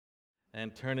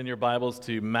And turn in your Bibles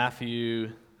to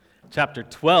Matthew chapter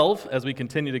 12 as we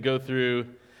continue to go through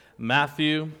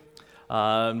Matthew.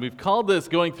 We've called this,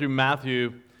 going through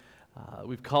Matthew,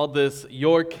 we've called this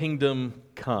Your Kingdom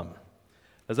Come,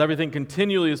 as everything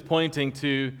continually is pointing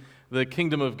to the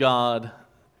kingdom of God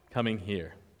coming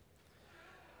here.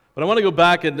 But I want to go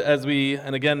back and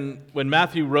again, when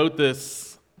Matthew wrote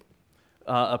this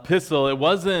epistle,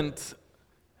 it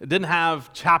didn't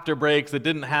have chapter breaks, it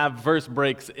didn't have verse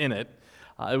breaks in it.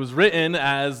 It was written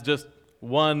as just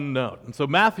one note. And so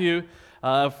Matthew,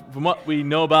 from what we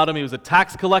know about him, he was a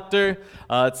tax collector.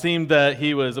 It seemed that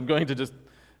I'm going to just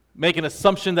make an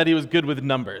assumption that he was good with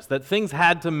numbers, that things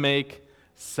had to make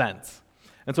sense.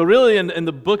 And so really in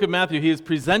the book of Matthew, he is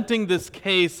presenting this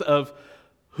case of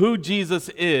who Jesus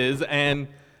is and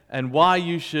why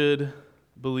you should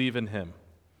believe in him.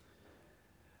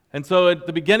 And so at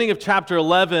the beginning of chapter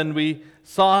 11, we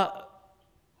saw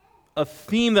a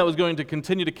theme that was going to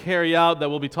continue to carry out that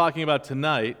we'll be talking about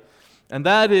tonight, and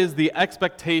that is the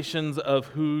expectations of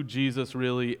who Jesus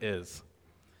really is.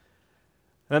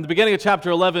 And at the beginning of chapter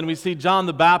 11, we see John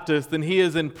the Baptist, and he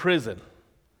is in prison.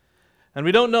 And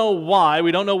we don't know why,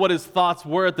 we don't know what his thoughts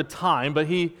were at the time, but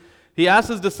he asked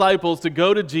his disciples to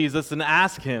go to Jesus and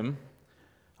ask him,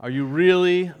 "Are you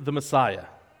really the Messiah?"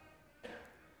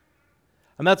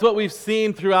 And that's what we've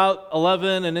seen throughout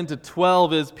 11 and into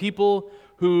 12 is people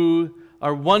who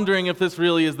are wondering if this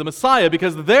really is the Messiah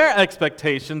because their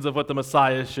expectations of what the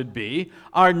Messiah should be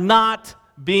are not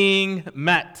being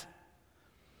met.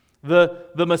 The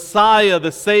Messiah,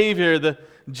 the Savior, the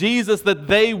Jesus that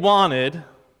they wanted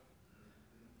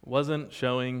wasn't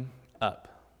showing up.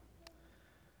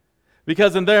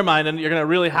 Because in their mind, and you're going to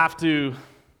really have to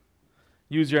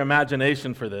use your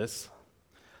imagination for this,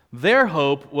 their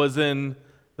hope was in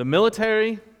the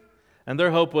military and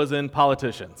their hope was in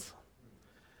politicians.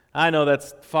 I know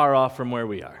that's far off from where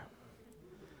we are.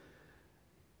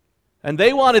 And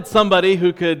they wanted somebody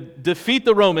who could defeat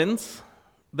the Romans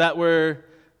that were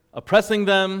oppressing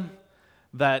them,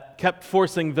 that kept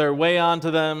forcing their way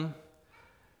onto them.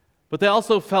 But they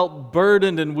also felt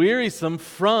burdened and wearisome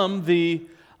from the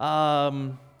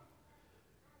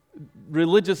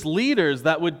religious leaders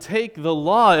that would take the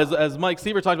law, as Mike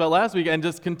Siever talked about last week, and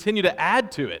just continue to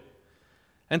add to it.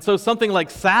 And so something like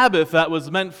Sabbath that was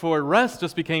meant for rest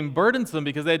just became burdensome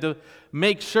because they had to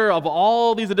make sure of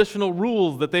all these additional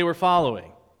rules that they were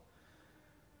following.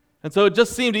 And so it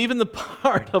just seemed even the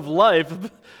part of life,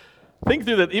 think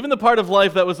through that, even the part of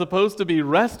life that was supposed to be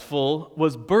restful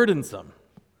was burdensome.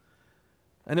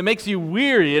 And it makes you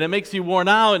weary, and it makes you worn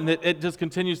out, and it just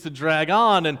continues to drag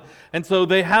on. And so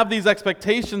they have these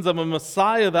expectations of a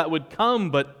Messiah that would come,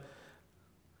 but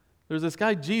there's this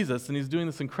guy Jesus, and he's doing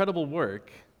this incredible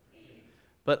work,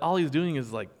 but all he's doing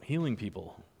is like healing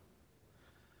people.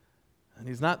 And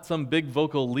he's not some big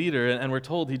vocal leader, and we're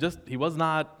told he was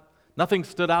not, nothing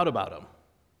stood out about him.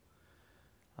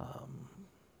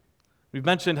 We've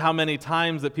mentioned how many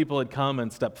times that people had come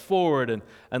and stepped forward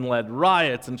and led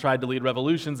riots and tried to lead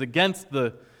revolutions against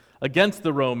the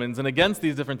Romans and against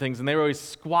these different things, and they were always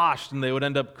squashed and they would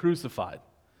end up crucified.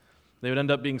 They would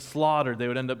end up being slaughtered. They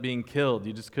would end up being killed.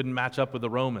 You just couldn't match up with the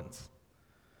Romans.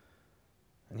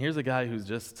 And here's a guy who's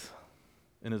just,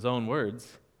 in his own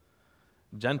words,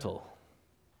 gentle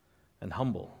and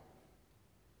humble.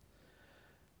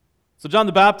 So John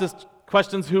the Baptist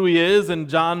questions who he is, and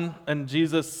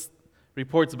Jesus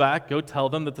reports back, "Go tell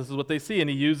them that this is what they see."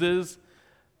 And he uses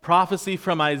prophecy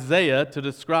from Isaiah to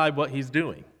describe what he's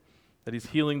doing, that he's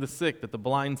healing the sick, that the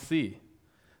blind see,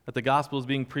 that the gospel is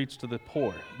being preached to the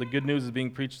poor. The good news is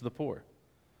being preached to the poor.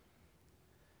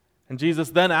 And Jesus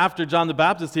then, after John the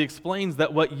Baptist, he explains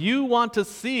that what you want to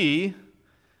see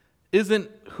isn't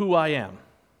who I am.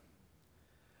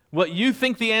 What you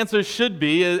think the answer should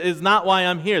be is not why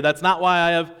I'm here. That's not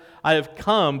why I have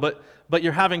come, but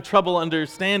you're having trouble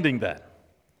understanding that.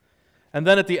 And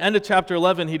then at the end of chapter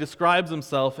 11, he describes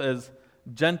himself as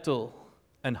gentle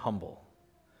and humble.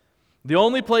 The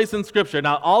only place in Scripture,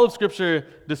 now all of Scripture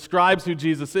describes who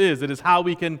Jesus is. It is how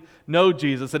we can know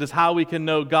Jesus. It is how we can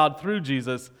know God through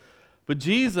Jesus. But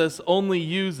Jesus only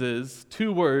uses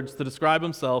two words to describe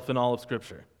himself in all of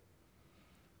Scripture.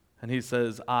 And he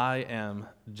says, "I am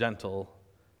gentle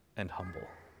and humble."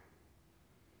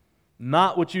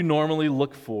 Not what you normally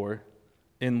look for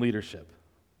in leadership.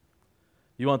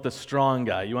 You want the strong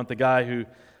guy. You want the guy who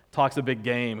talks a big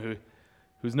game,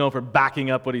 who's known for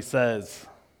backing up what he says.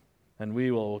 And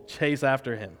we will chase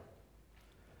after him.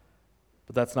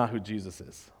 But that's not who Jesus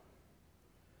is.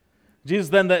 Jesus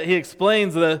then, he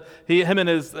explains that him and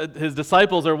his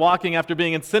disciples are walking after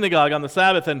being in synagogue on the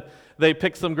Sabbath, and they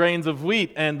pick some grains of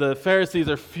wheat, and the Pharisees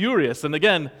are furious. And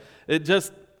again,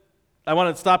 I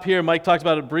want to stop here. Mike talked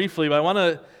about it briefly, but I want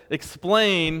to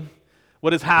explain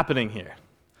what is happening here.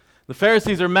 The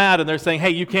Pharisees are mad, and they're saying,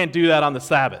 hey, you can't do that on the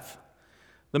Sabbath.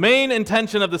 The main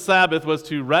intention of the Sabbath was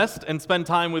to rest and spend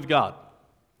time with God.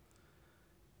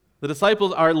 The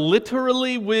disciples are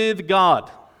literally with God,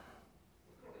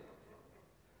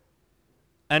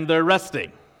 and they're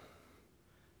resting,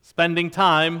 spending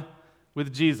time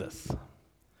with Jesus.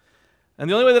 And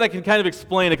the only way that I can kind of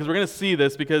explain it, because we're going to see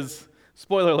this, because,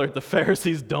 spoiler alert, the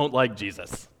Pharisees don't like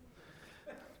Jesus.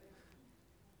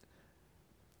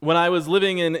 When I was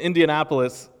living in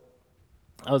Indianapolis,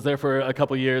 I was there for a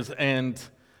couple years, and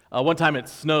one time it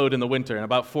snowed in the winter, and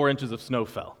about 4 inches of snow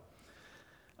fell.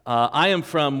 I am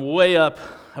from way up.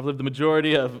 I've lived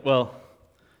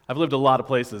I've lived a lot of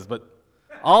places, but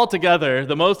altogether,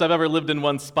 the most I've ever lived in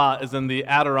one spot is in the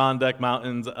Adirondack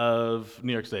Mountains of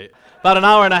New York State. About an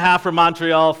hour and a half from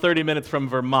Montreal, 30 minutes from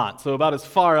Vermont, so about as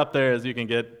far up there as you can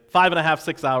get, 5.5,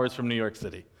 6 hours from New York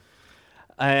City.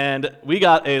 And we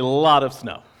got a lot of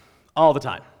snow, all the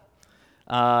time.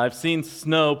 I've seen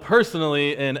snow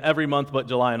personally in every month but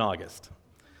July and August.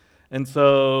 And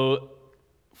so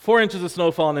 4 inches of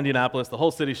snowfall in Indianapolis, the whole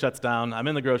city shuts down. I'm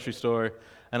in the grocery store,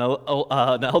 and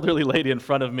an elderly lady in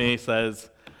front of me says,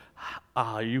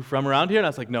 are you from around here? And I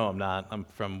was like, no, I'm not. I'm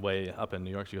from way up in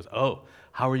New York. She goes, oh,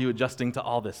 how are you adjusting to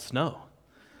all this snow?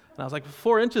 And I was like,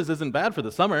 4 inches isn't bad for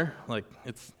the summer. Like,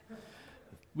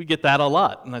 we get that a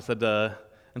lot. And I said,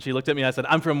 and she looked at me, I said,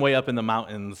 I'm from way up in the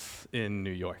mountains in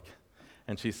New York.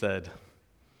 And she said,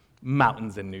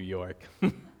 mountains in New York. I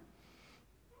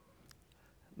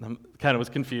kind of was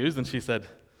confused, and she said,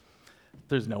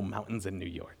 there's no mountains in New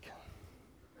York.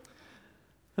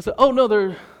 I said, oh, no,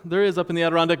 there is up in the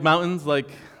Adirondack Mountains.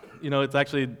 It's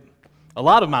actually a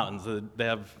lot of mountains. They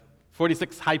have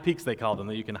 46 high peaks, they call them,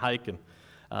 that you can hike, and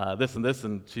this and this.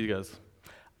 And she goes,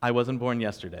 I wasn't born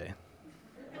yesterday.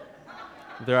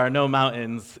 There are no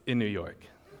mountains in New York.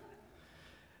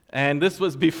 And this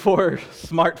was before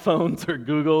smartphones or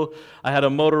Google. I had a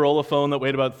Motorola phone that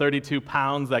weighed about 32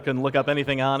 pounds that couldn't look up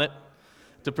anything on it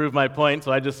to prove my point,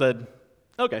 so I just said,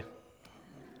 okay.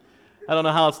 I don't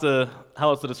know how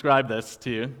else to describe this to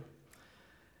you.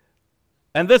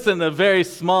 And this is a very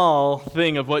small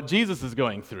thing of what Jesus is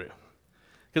going through.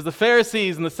 Because the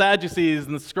Pharisees and the Sadducees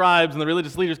and the scribes and the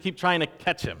religious leaders keep trying to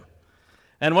catch him.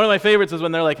 And one of my favorites is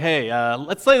when they're like, hey,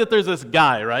 let's say that there's this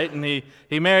guy, right? And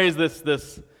he marries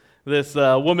this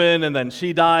woman, and then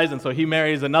she dies, and so he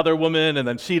marries another woman, and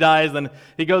then she dies, and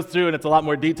he goes through, and it's a lot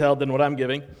more detailed than what I'm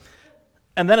giving.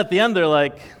 And then at the end, they're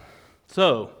like,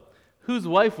 so, whose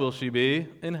wife will she be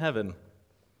in heaven?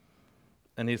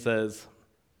 And he says,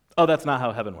 oh, that's not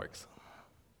how heaven works.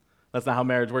 That's not how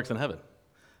marriage works in heaven.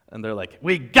 And they're like,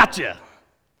 we got you!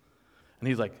 And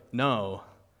he's like, no,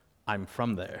 I'm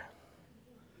from there.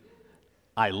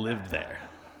 I lived there.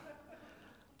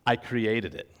 I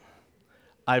created it.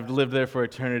 I've lived there for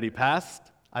eternity past.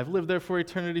 I've lived there for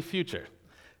eternity future.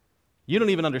 You don't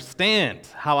even understand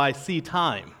how I see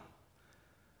time.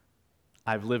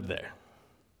 I've lived there.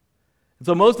 And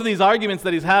so most of these arguments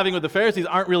that he's having with the Pharisees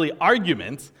aren't really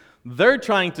arguments. They're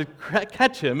trying to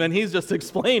catch him, and he's just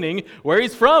explaining where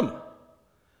he's from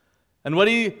and what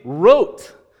he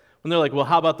wrote. When they're like, well,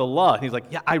 how about the law? And he's like,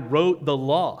 yeah, I wrote the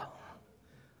law.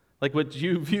 Like what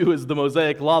you view as the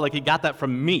Mosaic law, like he got that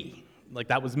from me. Like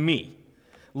that was me.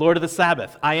 Lord of the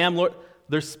Sabbath. I am Lord.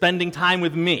 They're spending time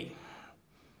with me.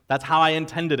 That's how I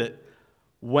intended it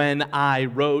when I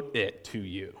wrote it to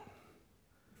you.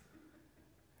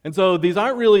 And so these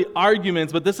aren't really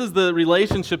arguments, but this is the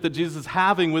relationship that Jesus is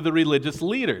having with the religious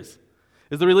leaders.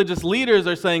 Is the religious leaders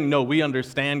are saying, no, we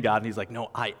understand God. And he's like,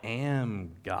 no, I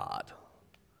am God.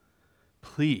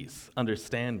 Please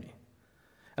understand me.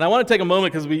 And I want to take a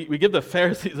moment because we give the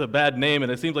Pharisees a bad name,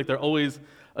 and it seems like they're always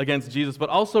against Jesus, but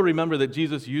also remember that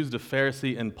Jesus used a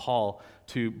Pharisee and Paul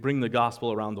to bring the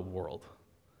gospel around the world.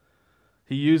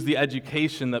 He used the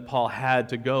education that Paul had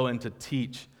to go and to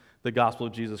teach the gospel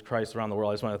of Jesus Christ around the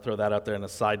world. I just want to throw that out there in a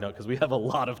side note because we have a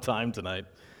lot of time tonight.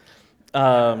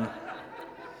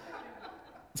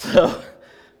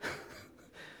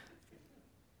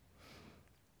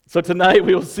 So tonight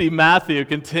we will see Matthew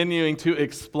continuing to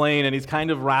explain, and he's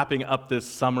kind of wrapping up this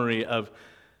summary of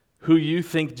who you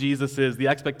think Jesus is, the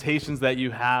expectations that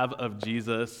you have of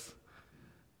Jesus,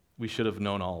 we should have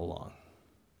known all along.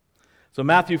 So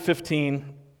Matthew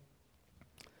 12,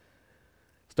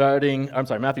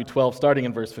 starting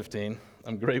in verse 15.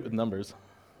 I'm great with numbers.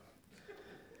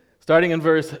 Starting in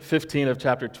verse 15 of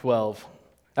chapter 12.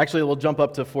 Actually, we'll jump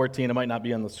up to 14. It might not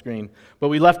be on the screen. But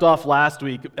we left off last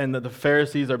week, and the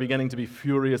Pharisees are beginning to be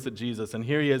furious at Jesus. And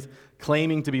here he is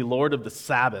claiming to be Lord of the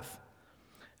Sabbath.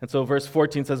 And so verse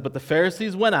 14 says, "But the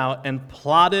Pharisees went out and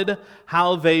plotted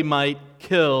how they might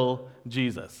kill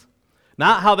Jesus."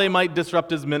 Not how they might disrupt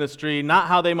his ministry, not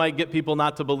how they might get people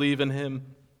not to believe in him.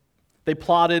 They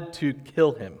plotted to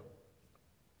kill him.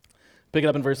 Pick it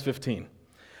up in verse 15.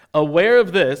 "Aware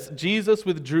of this, Jesus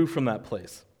withdrew from that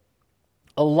place.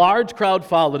 A large crowd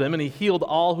followed him, and he healed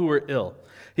all who were ill.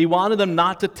 He wanted them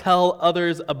not to tell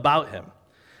others about him.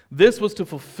 This was to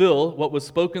fulfill what was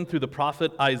spoken through the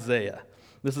prophet Isaiah."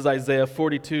 This is Isaiah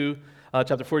 42,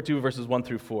 chapter 42, verses 1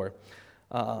 through 4.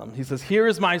 He says, "Here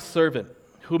is my servant,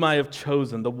 whom I have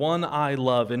chosen, the one I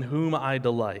love, in whom I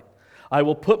delight. I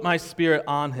will put my spirit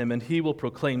on him, and he will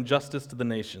proclaim justice to the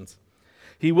nations.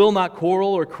 He will not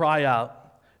quarrel or cry out.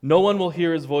 No one will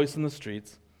hear his voice in the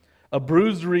streets. A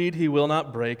bruised reed he will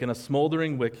not break, and a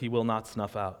smoldering wick he will not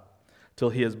snuff out, till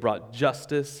he has brought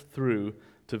justice through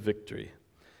to victory.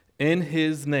 In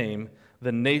his name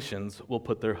the nations will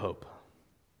put their hope."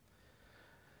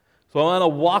 So I want to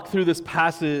walk through this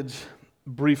passage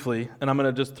briefly, and I'm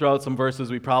going to just throw out some verses.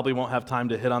 We probably won't have time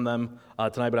to hit on them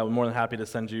tonight, but I'm more than happy to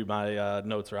send you my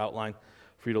notes or outline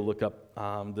for you to look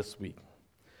up this week.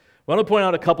 I want to point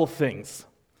out a couple things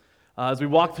as we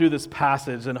walk through this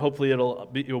passage, and hopefully it'll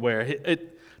be you aware.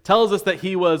 It tells us that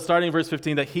he was, starting in verse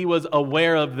 15, that he was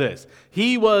aware of this.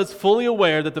 He was fully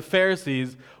aware that the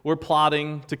Pharisees were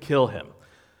plotting to kill him.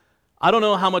 I don't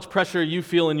know how much pressure you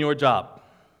feel in your job,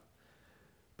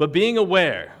 but being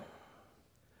aware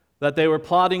that they were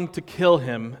plotting to kill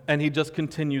him, and he just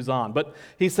continues on. But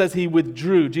he says he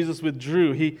withdrew. Jesus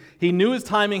withdrew. He knew his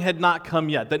timing had not come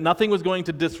yet, that nothing was going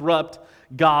to disrupt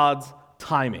God's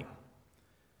timing.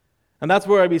 And that's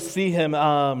where we see him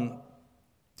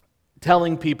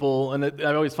telling people, and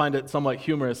I always find it somewhat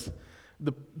humorous,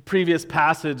 the previous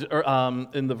passage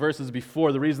in the verses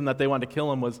before, the reason that they wanted to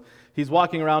kill him was he's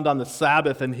walking around on the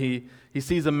Sabbath, and he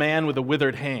sees a man with a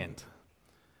withered hand.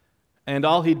 And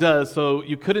all he does, so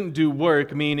you couldn't do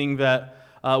work, meaning that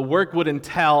work would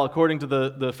entail, according to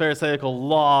the Pharisaical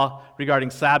law regarding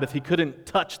Sabbath, he couldn't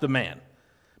touch the man,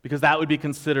 because that would be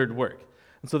considered work.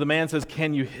 And so the man says,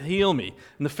 "Can you heal me?"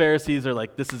 And the Pharisees are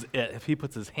like, this is it. If he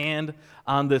puts his hand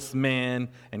on this man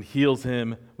and heals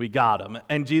him, we got him.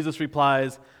 And Jesus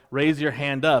replies, "Raise your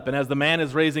hand up." And as the man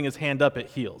is raising his hand up, it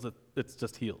heals. It's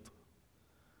just healed.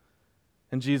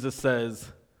 And Jesus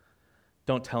says,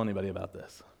 "Don't tell anybody about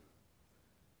this."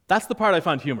 That's the part I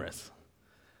find humorous.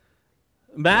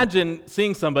 Imagine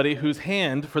seeing somebody whose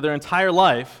hand for their entire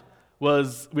life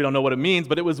was, we don't know what it means,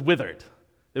 but it was withered.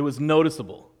 It was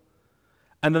noticeable.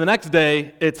 And then the next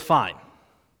day, it's fine.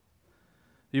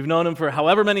 You've known him for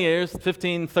however many years,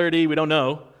 15, 30, we don't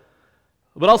know.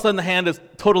 But all of a sudden, the hand is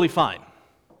totally fine.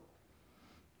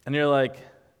 And you're like,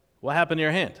 what happened to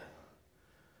your hand?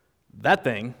 That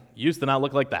thing used to not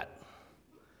look like that.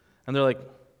 And they're like,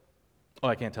 oh,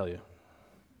 I can't tell you.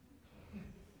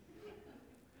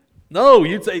 No,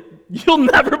 you'd say, you'll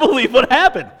never believe what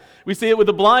happened. We see it with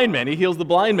the blind man. He heals the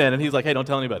blind man, and he's like, hey, don't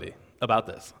tell anybody about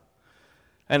this.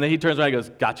 And then he turns around and goes,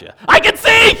 gotcha. I can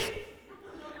see!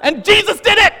 And Jesus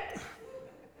did it!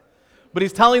 But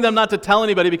he's telling them not to tell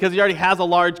anybody because he already has a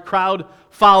large crowd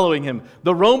following him.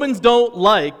 The Romans don't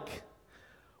like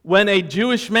when a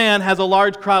Jewish man has a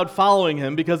large crowd following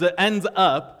him because it ends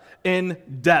up in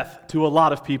death to a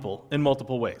lot of people in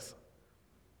multiple ways.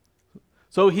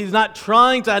 So he's not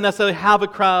trying to necessarily have a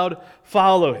crowd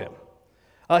follow him.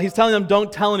 He's telling them,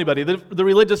 don't tell anybody. The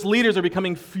religious leaders are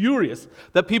becoming furious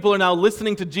that people are now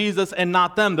listening to Jesus and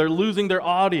not them. They're losing their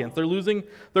audience. They're losing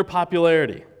their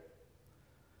popularity.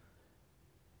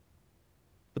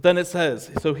 But then it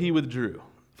says, so he withdrew,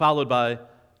 followed by,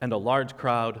 and a large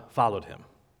crowd followed him.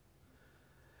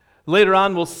 Later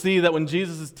on, we'll see that when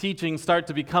Jesus' teachings start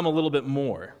to become a little bit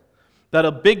more, that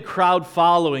a big crowd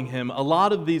following him, a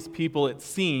lot of these people, it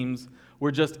seems,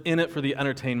 were just in it for the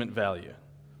entertainment value.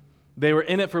 They were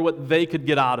in it for what they could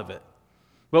get out of it.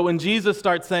 But when Jesus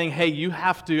starts saying, hey, you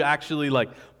have to actually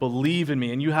believe in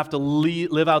me and you have to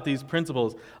live out these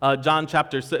principles, John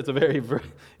chapter 6, it's a very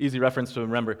easy reference to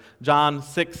remember. John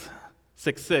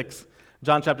 6:6,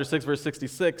 John chapter 6, verse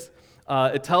 66,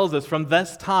 it tells us from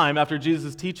this time, after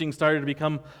Jesus' teaching started to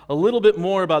become a little bit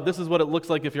more about this is what it looks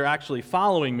like if you're actually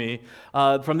following me,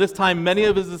 from this time many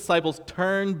of his disciples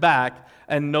turned back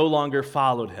and no longer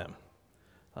followed him.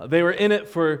 They were in it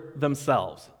for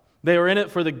themselves. They were in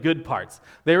it for the good parts.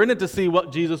 They were in it to see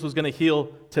what Jesus was going to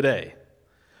heal today.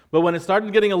 But when it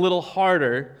started getting a little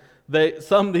harder,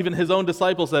 Even his own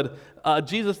disciples said,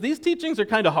 Jesus, these teachings are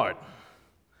kind of hard.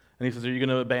 And he says, are you going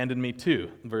to abandon me too?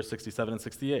 In verse 67 and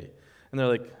 68. And they're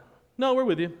like, no, we're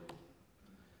with you.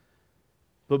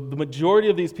 But the majority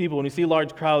of these people, when you see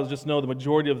large crowds, just know the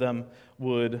majority of them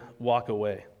would walk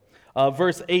away.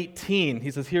 Verse 18,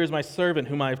 he says, here is my servant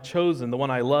whom I have chosen, the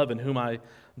one I love and whom I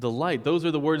delight. Those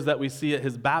are the words that we see at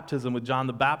his baptism with John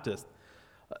the Baptist.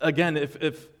 Again,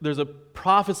 if there's a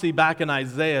prophecy back in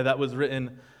Isaiah that was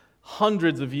written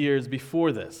hundreds of years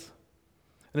before this,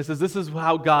 and it says, this is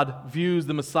how God views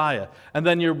the Messiah. And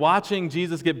then you're watching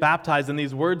Jesus get baptized, and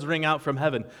these words ring out from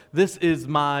heaven. This is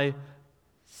my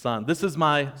son. This is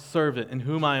my servant in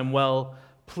whom I am well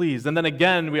pleased. And then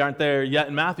again, we aren't there yet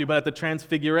in Matthew, but at the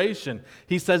Transfiguration,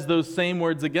 he says those same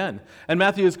words again. And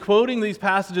Matthew is quoting these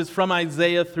passages from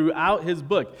Isaiah throughout his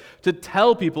book to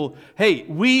tell people, hey,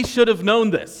 we should have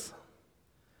known this.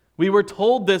 We were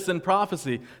told this in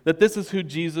prophecy, that this is who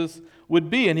Jesus would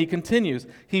be. And he continues,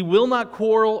 he will not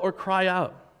quarrel or cry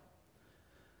out.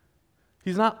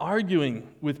 He's not arguing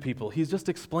with people. He's just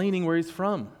explaining where he's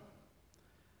from.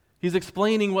 He's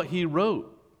explaining what he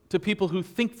wrote to people who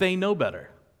think they know better.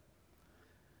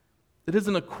 It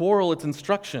isn't a quarrel, it's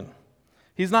instruction.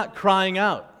 He's not crying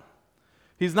out.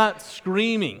 He's not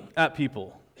screaming at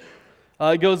people.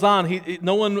 It goes on,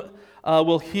 no one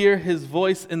will hear his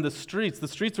voice in the streets. The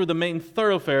streets were the main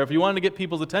thoroughfare. If you wanted to get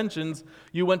people's attentions,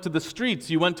 you went to the streets.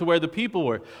 You went to where the people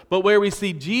were. But where we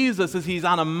see Jesus is he's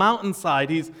on a mountainside.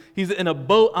 He's in a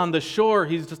boat on the shore.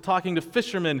 He's just talking to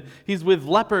fishermen. He's with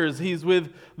lepers. He's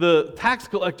with the tax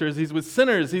collectors. He's with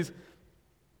sinners. He's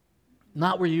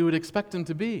not where you would expect him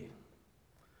to be.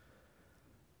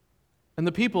 And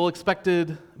the people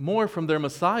expected more from their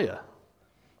Messiah.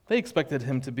 They expected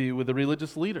him to be with the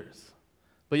religious leaders.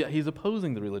 But yet he's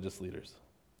opposing the religious leaders.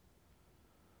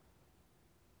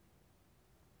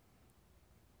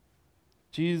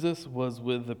 Jesus was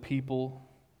with the people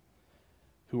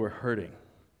who were hurting,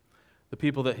 the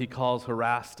people that he calls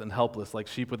harassed and helpless, like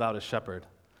sheep without a shepherd,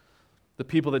 the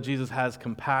people that Jesus has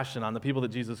compassion on, the people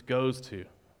that Jesus goes to,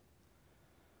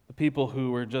 the people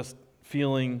who were just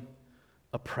feeling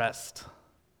oppressed.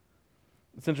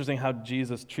 It's interesting how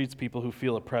Jesus treats people who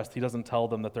feel oppressed. He doesn't tell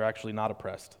them that they're actually not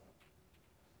oppressed.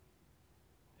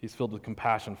 He's filled with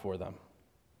compassion for them.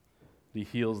 He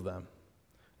heals them,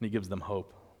 and he gives them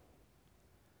hope.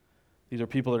 These are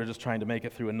people that are just trying to make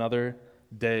it through another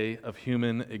day of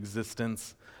human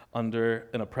existence under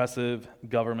an oppressive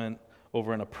government,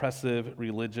 over an oppressive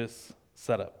religious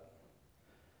setup.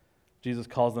 Jesus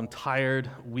calls them tired,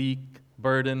 weak,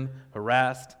 burdened,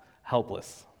 harassed,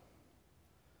 helpless.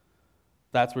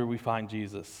 That's where we find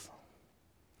Jesus.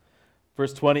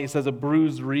 Verse 20, it says, a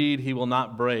bruised reed he will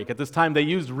not break. At this time, they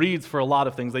used reeds for a lot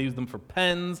of things. They used them for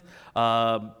pens,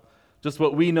 just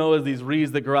what we know as these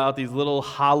reeds that grow out, these little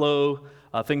hollow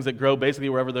things that grow basically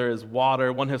wherever there is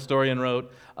water. One historian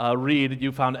wrote, reed,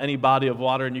 you found any body of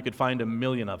water and you could find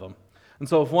 1,000,000 of them. And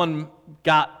so if one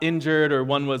got injured or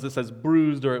one was, it says,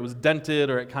 bruised or it was dented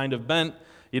or it kind of bent,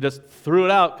 you just threw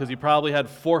it out because you probably had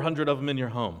 400 of them in your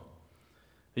home.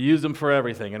 You used them for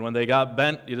everything, and when they got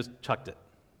bent, you just chucked it.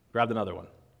 Grabbed another one.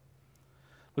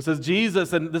 It says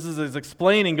Jesus, and this is his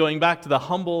explaining, going back to the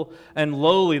humble and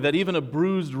lowly, that even a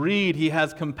bruised reed he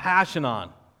has compassion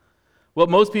on. What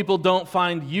most people don't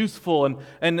find useful,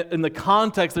 and in the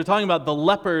context, they're talking about the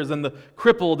lepers and the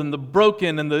crippled and the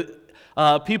broken and the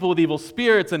people with evil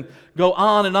spirits, and go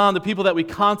on and on, the people that we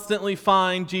constantly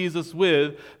find Jesus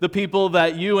with, the people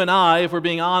that you and I, if we're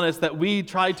being honest, that we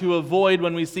try to avoid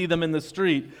when we see them in the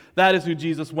street. That is who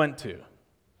Jesus went to.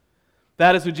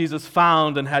 That is who Jesus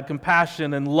found and had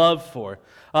compassion and love for.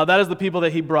 That is the people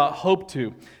that he brought hope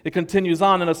to. It continues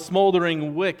on, and a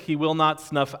smoldering wick he will not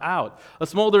snuff out. A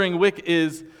smoldering wick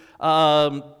is,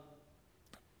 it's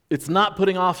not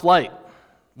putting off light.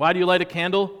 Why do you light a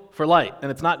candle? For light, and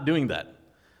it's not doing that.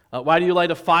 Why do you light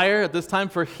a fire at this time?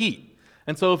 For heat.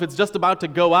 And so if it's just about to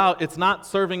go out, it's not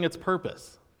serving its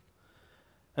purpose.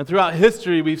 And throughout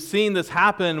history, we've seen this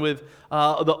happen with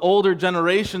the older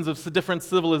generations of different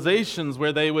civilizations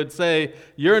where they would say,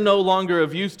 you're no longer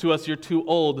of use to us, you're too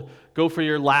old, go for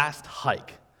your last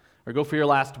hike, or go for your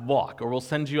last walk, or we'll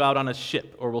send you out on a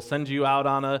ship, or we'll send you out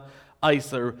on a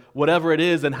ice, or whatever it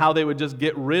is, and how they would just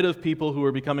get rid of people who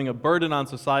were becoming a burden on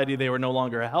society. They were no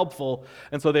longer helpful,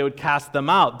 and so they would cast them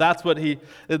out. That's what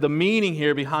the meaning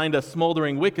here behind a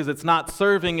smoldering wick is. It's not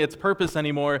serving its purpose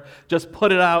anymore. Just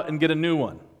put it out and get a new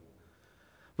one.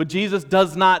 But Jesus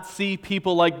does not see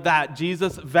people like that.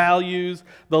 Jesus values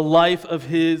the life of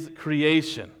his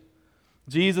creation.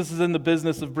 Jesus is in the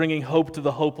business of bringing hope to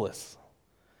the hopeless.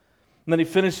 And then he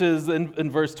finishes in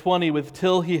verse 20 with,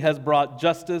 till he has brought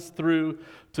justice through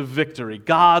to victory.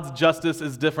 God's justice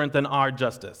is different than our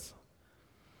justice.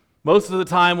 Most of the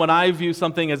time when I view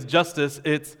something as justice,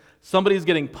 it's somebody's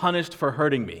getting punished for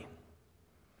hurting me.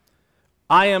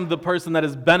 I am the person that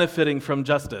is benefiting from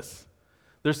justice.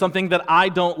 There's something that I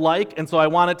don't like, and so I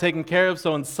want it taken care of,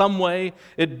 so in some way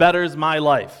it betters my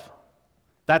life.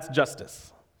 That's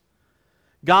justice.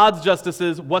 God's justice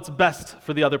is what's best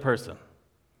for the other person.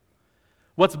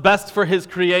 What's best for his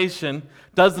creation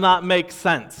does not make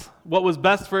sense. What was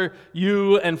best for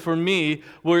you and for me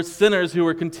were sinners who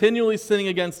were continually sinning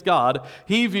against God.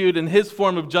 He viewed in his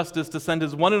form of justice to send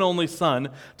his one and only Son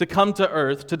to come to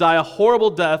earth, to die a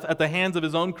horrible death at the hands of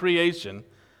his own creation,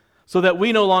 so that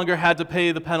we no longer had to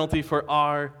pay the penalty for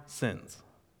our sins.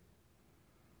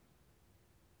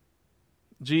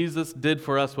 Jesus did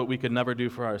for us what we could never do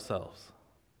for ourselves.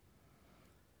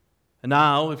 And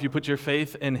now, if you put your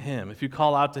faith in him, if you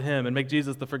call out to him and make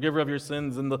Jesus the forgiver of your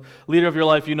sins and the leader of your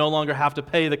life, you no longer have to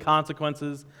pay the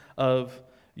consequences of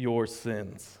your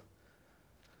sins.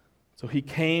 So he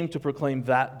came to proclaim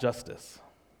that justice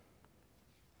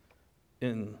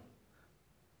to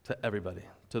everybody,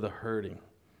 to the hurting,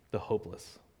 the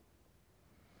hopeless.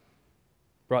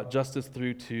 Brought justice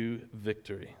through to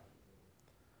victory.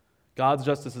 God's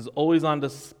justice is always on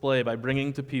display by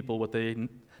bringing to people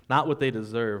not what they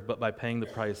deserve, but by paying the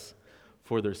price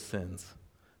for their sins.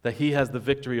 That he has the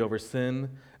victory over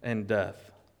sin and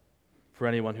death for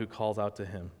anyone who calls out to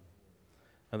him.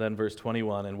 And then verse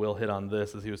 21, and Will hit on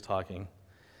this as he was talking.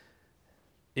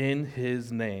 In his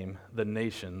name, the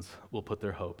nations will put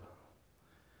their hope.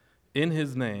 In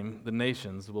his name, the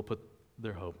nations will put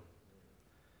their hope.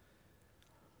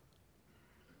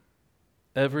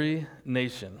 Every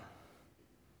nation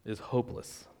is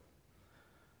hopeless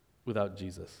without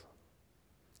Jesus.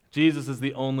 Jesus is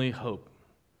the only hope.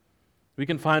 We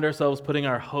can find ourselves putting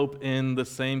our hope in the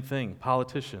same thing: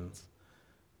 politicians,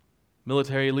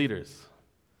 military leaders,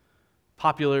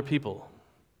 popular people.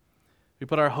 We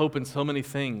put our hope in so many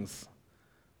things,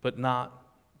 but not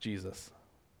Jesus.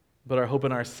 Put our hope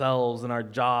in ourselves, in our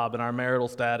job, in our marital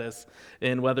status,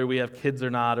 in whether we have kids or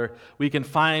not, or we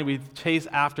chase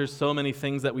after so many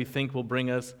things that we think will bring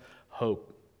us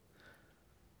hope,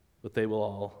 but they will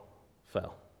all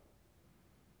fail,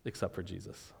 except for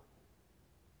Jesus.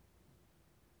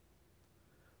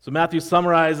 So Matthew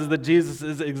summarizes that Jesus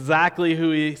is exactly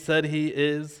who he said he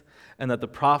is, and that the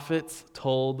prophets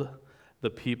told the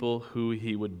people who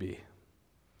he would be.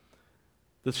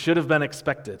 This should have been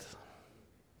expected.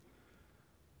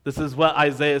 This is what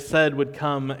Isaiah said would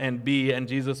come and be, and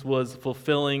Jesus was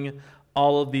fulfilling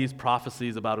all of these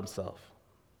prophecies about himself.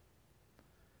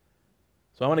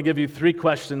 So I want to give you 3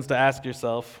 questions to ask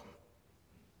yourself.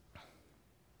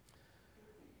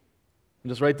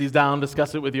 Just write these down,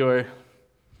 discuss it with your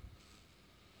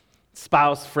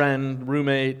spouse, friend,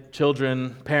 roommate,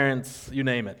 children, parents, you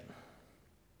name it.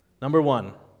 Number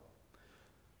 1,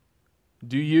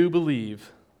 do you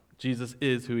believe Jesus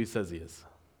is who he says he is?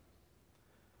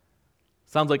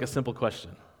 Sounds like a simple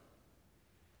question.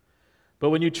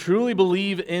 But when you truly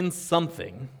believe in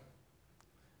something,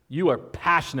 you are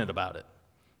passionate about it.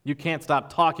 You can't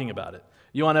stop talking about it.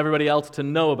 You want everybody else to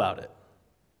know about it.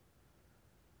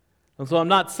 And so I'm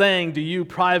not saying, do you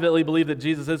privately believe that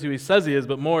Jesus is who he says he is,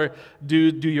 but more,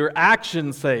 do your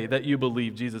actions say that you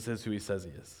believe Jesus is who he says he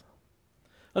is?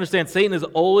 Understand, Satan is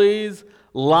always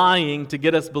lying to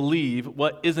get us believe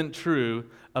what isn't true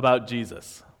about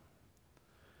Jesus.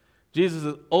 Jesus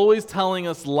is always telling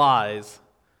us lies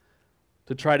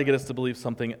to try to get us to believe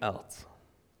something else.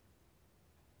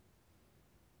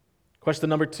 Question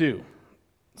number 2.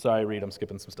 Sorry, Reed, I'm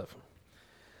skipping some stuff.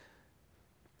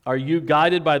 Are you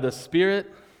guided by the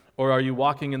Spirit, or are you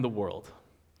walking in the world?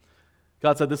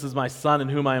 God said, this is my Son in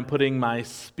whom I am putting my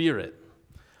Spirit.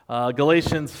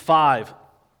 Galatians 5,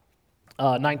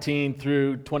 19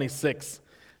 through 26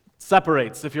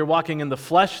 separates. If you're walking in the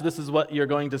flesh, this is what you're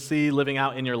going to see living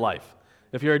out in your life.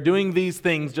 If you're doing these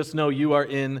things, just know you are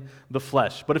in the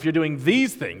flesh. But if you're doing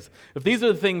these things, if these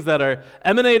are the things that are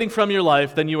emanating from your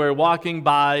life, then you are walking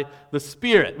by the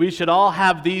Spirit. We should all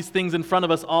have these things in front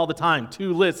of us all the time.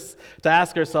 2 lists to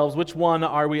ask ourselves, which one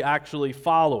are we actually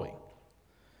following?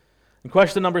 And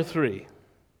question number 3.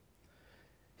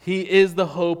 He is the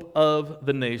hope of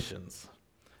the nations.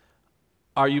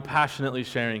 Are you passionately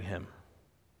sharing him?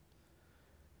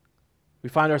 We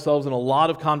find ourselves in a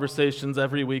lot of conversations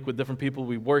every week with different people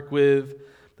we work with,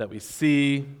 that we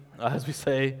see, as we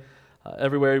say,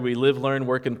 everywhere we live, learn,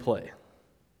 work, and play.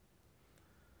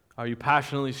 Are you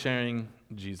passionately sharing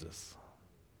Jesus?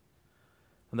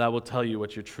 And that will tell you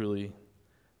what you're truly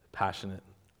passionate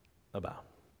about.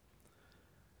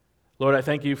 Lord, I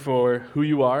thank you for who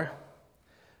you are.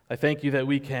 I thank you that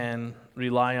we can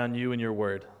rely on you and your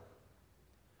word.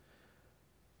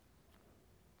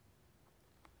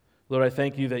 Lord, I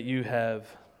thank you that you have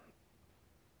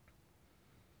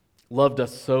loved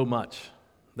us so much,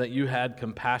 that you had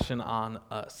compassion on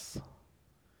us.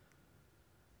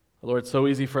 Lord, it's so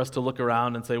easy for us to look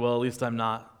around and say, well, at least I'm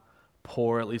not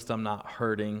poor, at least I'm not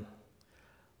hurting,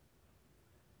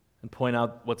 and point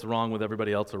out what's wrong with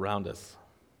everybody else around us.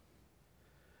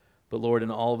 But Lord,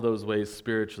 in all of those ways,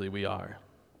 spiritually, we are.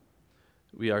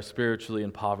 We are spiritually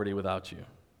in poverty without you.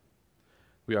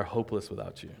 We are hopeless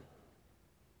without you.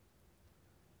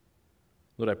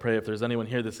 Lord, I pray if there's anyone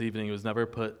here this evening who has never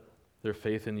put their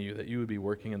faith in you, that you would be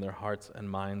working in their hearts and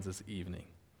minds this evening,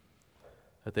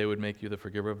 that they would make you the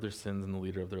forgiver of their sins and the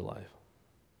leader of their life.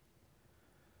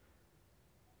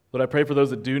 Lord, I pray for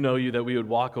those that do know you, that we would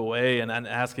walk away and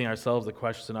asking ourselves the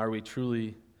question,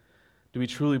 do we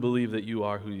truly believe that you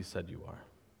are who you said you are?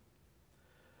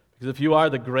 Because if you are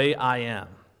the great I am,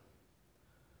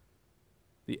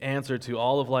 the answer to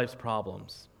all of life's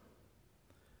problems,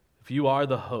 if you are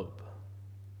the hope,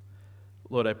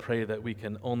 Lord, I pray that we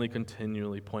can only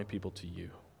continually point people to you.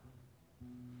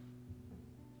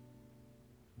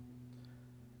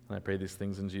 And I pray these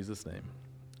things in Jesus' name.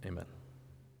 Amen.